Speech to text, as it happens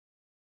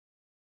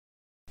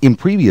In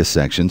previous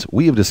sections,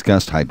 we have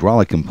discussed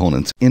hydraulic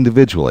components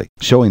individually,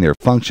 showing their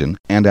function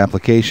and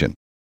application.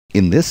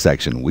 In this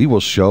section, we will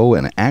show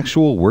an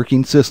actual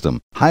working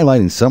system,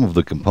 highlighting some of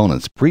the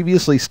components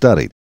previously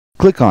studied.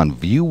 Click on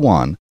View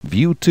 1,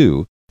 View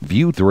 2,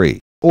 View 3,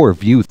 or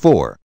View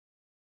 4.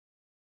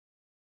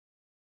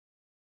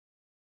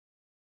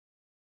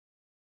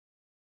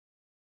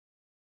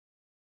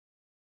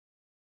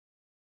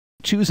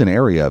 Choose an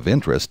area of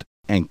interest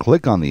and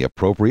click on the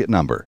appropriate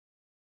number.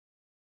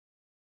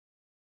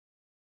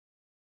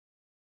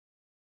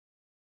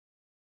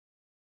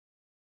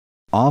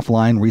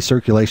 Offline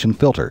recirculation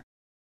filter.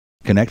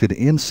 Connected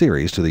in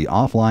series to the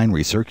offline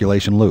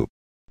recirculation loop.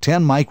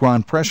 10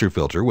 micron pressure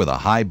filter with a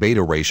high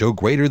beta ratio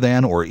greater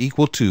than or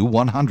equal to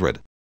 100.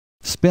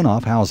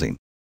 Spin-off housing.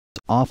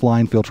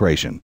 Offline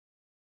filtration.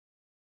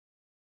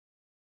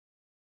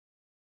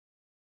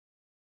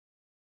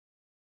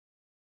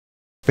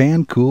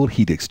 Fan-cooled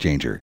heat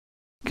exchanger.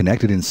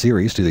 Connected in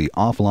series to the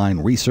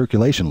offline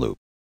recirculation loop.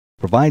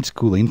 Provides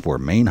cooling for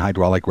main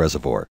hydraulic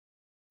reservoir.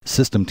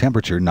 System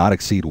temperature not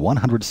exceed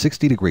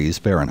 160 degrees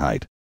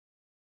Fahrenheit.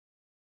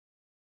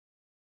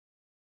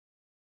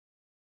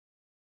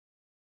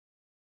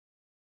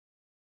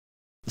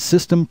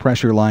 System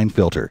pressure line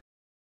filter.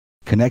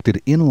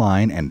 Connected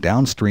in-line and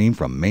downstream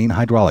from main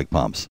hydraulic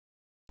pumps.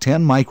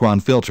 10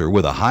 micron filter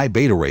with a high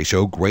beta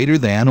ratio greater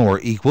than or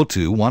equal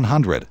to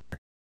 100.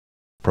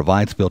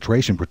 Provides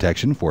filtration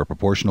protection for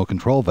proportional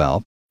control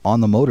valve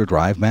on the motor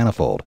drive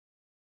manifold.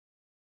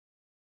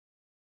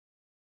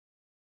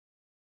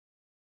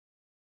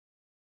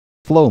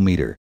 Flow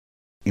meter.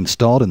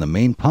 Installed in the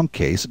main pump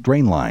case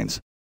drain lines.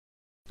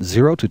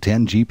 0 to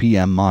 10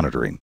 GPM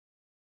monitoring.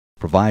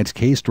 Provides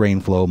case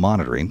drain flow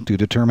monitoring to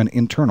determine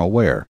internal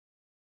wear.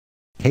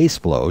 Case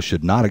flow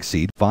should not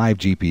exceed 5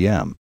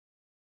 GPM.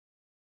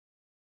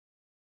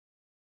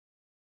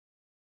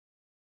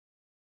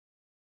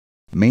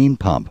 Main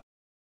pump.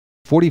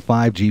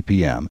 45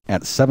 GPM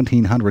at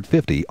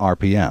 1750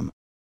 RPM.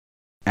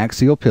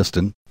 Axial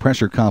piston,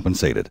 pressure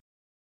compensated.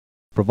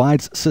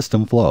 Provides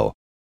system flow.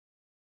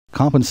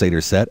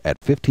 Compensator set at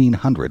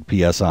 1500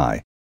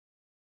 psi.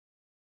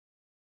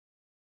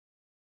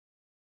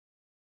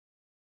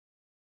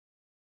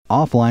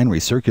 Offline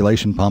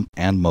recirculation pump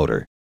and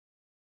motor.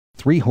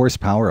 3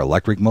 horsepower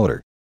electric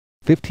motor.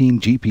 15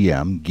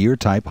 GPM gear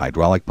type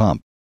hydraulic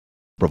pump.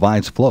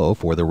 Provides flow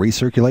for the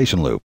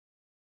recirculation loop.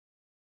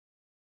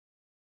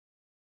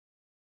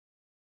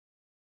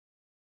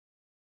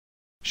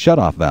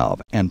 Shutoff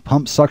valve and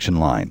pump suction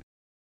line.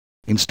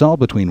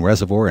 Installed between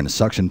reservoir and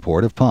suction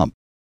port of pump.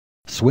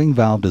 Swing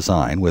valve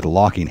design with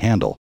locking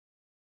handle.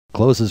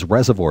 Closes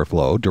reservoir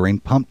flow during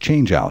pump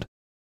changeout.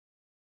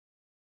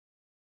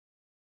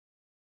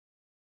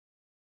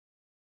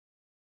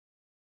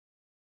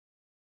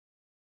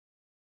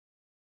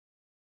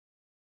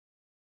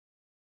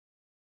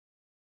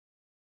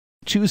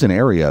 Choose an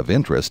area of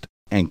interest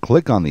and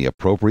click on the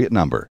appropriate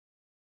number.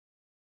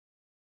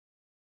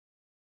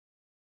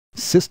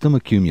 System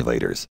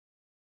accumulators.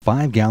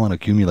 5-gallon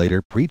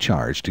accumulator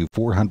pre-charged to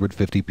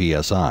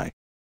 450 psi.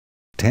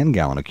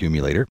 10-gallon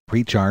accumulator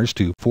pre-charged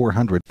to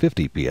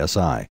 450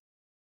 psi.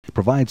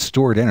 Provides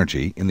stored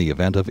energy in the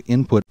event of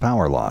input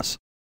power loss.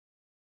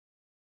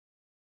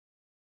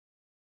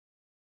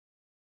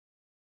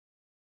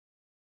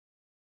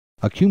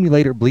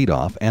 Accumulator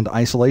bleed-off and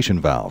isolation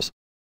valves.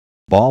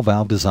 Ball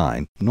valve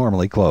design,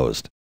 normally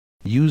closed.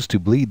 Used to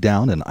bleed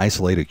down and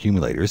isolate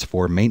accumulators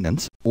for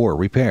maintenance or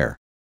repair.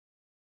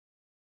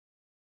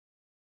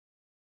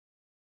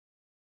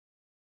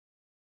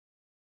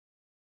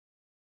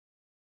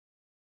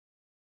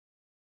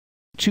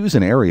 Choose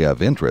an area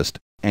of interest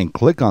and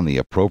click on the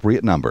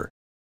appropriate number.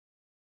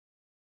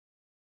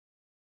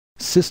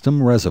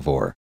 System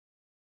reservoir.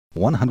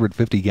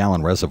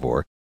 150-gallon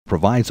reservoir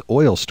provides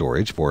oil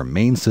storage for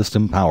main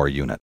system power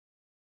unit.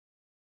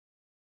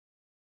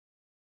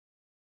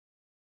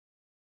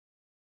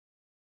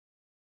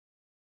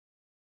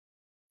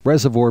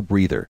 Reservoir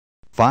breather.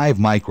 5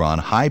 micron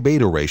high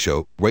beta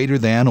ratio greater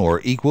than or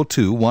equal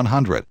to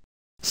 100.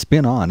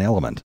 Spin-on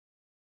element.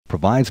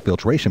 Provides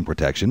filtration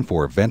protection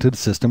for vented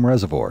system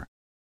reservoir.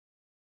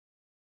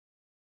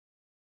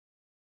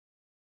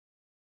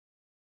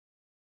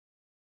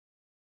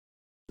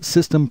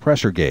 System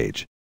pressure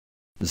gauge.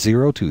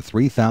 0 to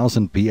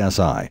 3000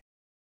 psi.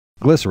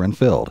 Glycerin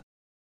filled.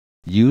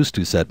 Used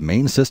to set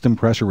main system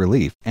pressure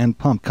relief and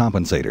pump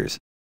compensators.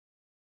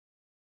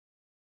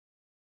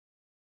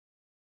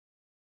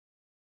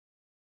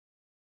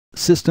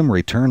 System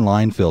return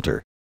line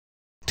filter.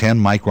 10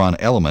 micron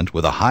element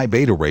with a high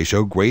beta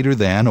ratio greater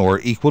than or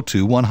equal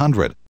to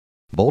 100.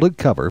 Bolted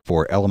cover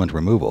for element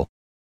removal.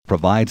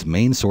 Provides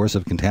main source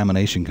of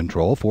contamination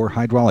control for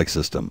hydraulic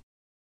system.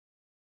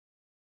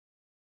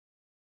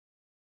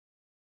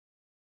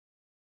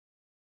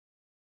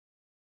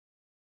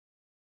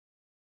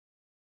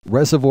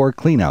 Reservoir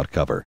cleanout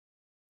cover.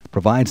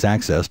 Provides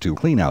access to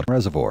cleanout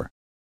reservoir.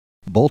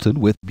 Bolted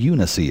with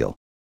Buna-seal.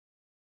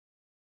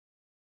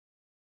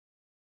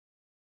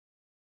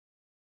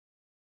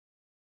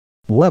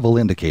 Level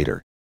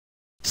indicator.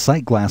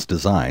 Sight glass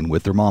design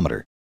with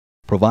thermometer.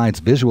 Provides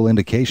visual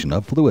indication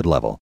of fluid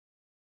level.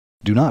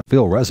 Do not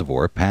fill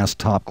reservoir past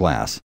top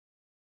glass.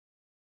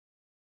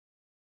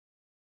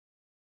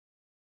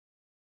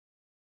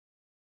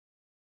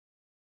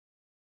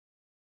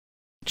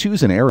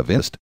 Choose an area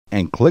list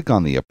and click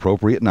on the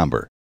appropriate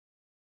number.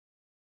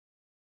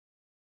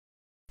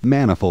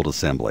 Manifold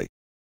assembly.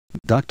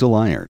 Ductile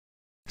iron.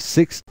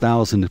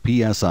 6,000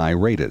 psi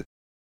rated.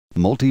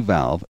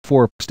 Multi-valve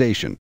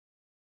 4-station.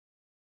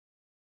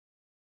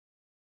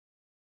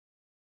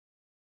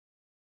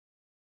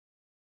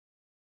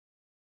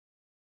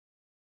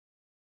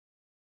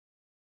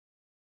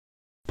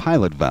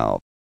 Pilot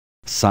valve.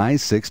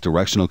 Size 6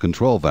 directional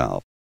control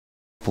valve.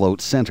 Float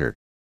center.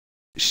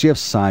 Shift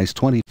size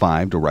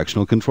 25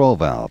 directional control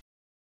valve.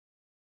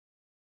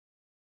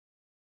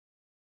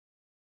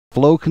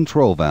 Flow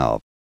control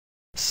valve.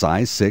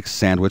 Size 6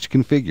 sandwich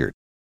configured.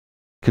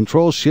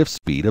 Control shift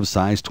speed of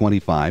size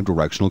 25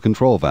 directional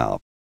control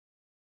valve.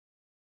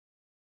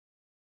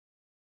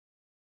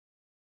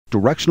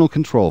 Directional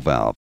control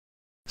valve.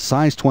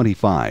 Size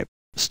 25.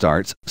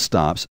 Starts,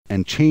 stops,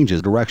 and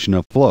changes direction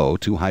of flow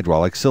to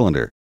hydraulic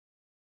cylinder.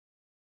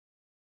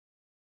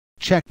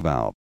 Check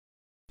valve.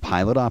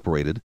 Pilot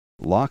operated.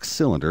 Locks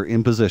cylinder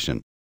in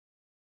position.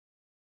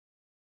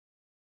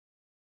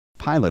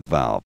 Pilot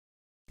valve.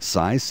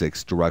 Size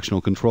 6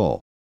 directional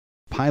control.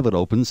 Pilot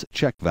opens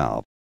check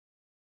valve.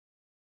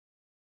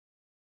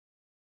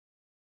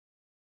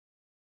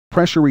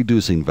 Pressure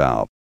reducing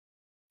valve.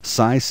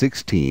 Size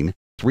 16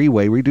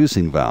 three-way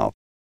reducing valve.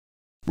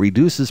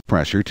 Reduces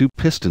pressure to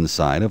piston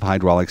side of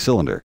hydraulic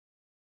cylinder.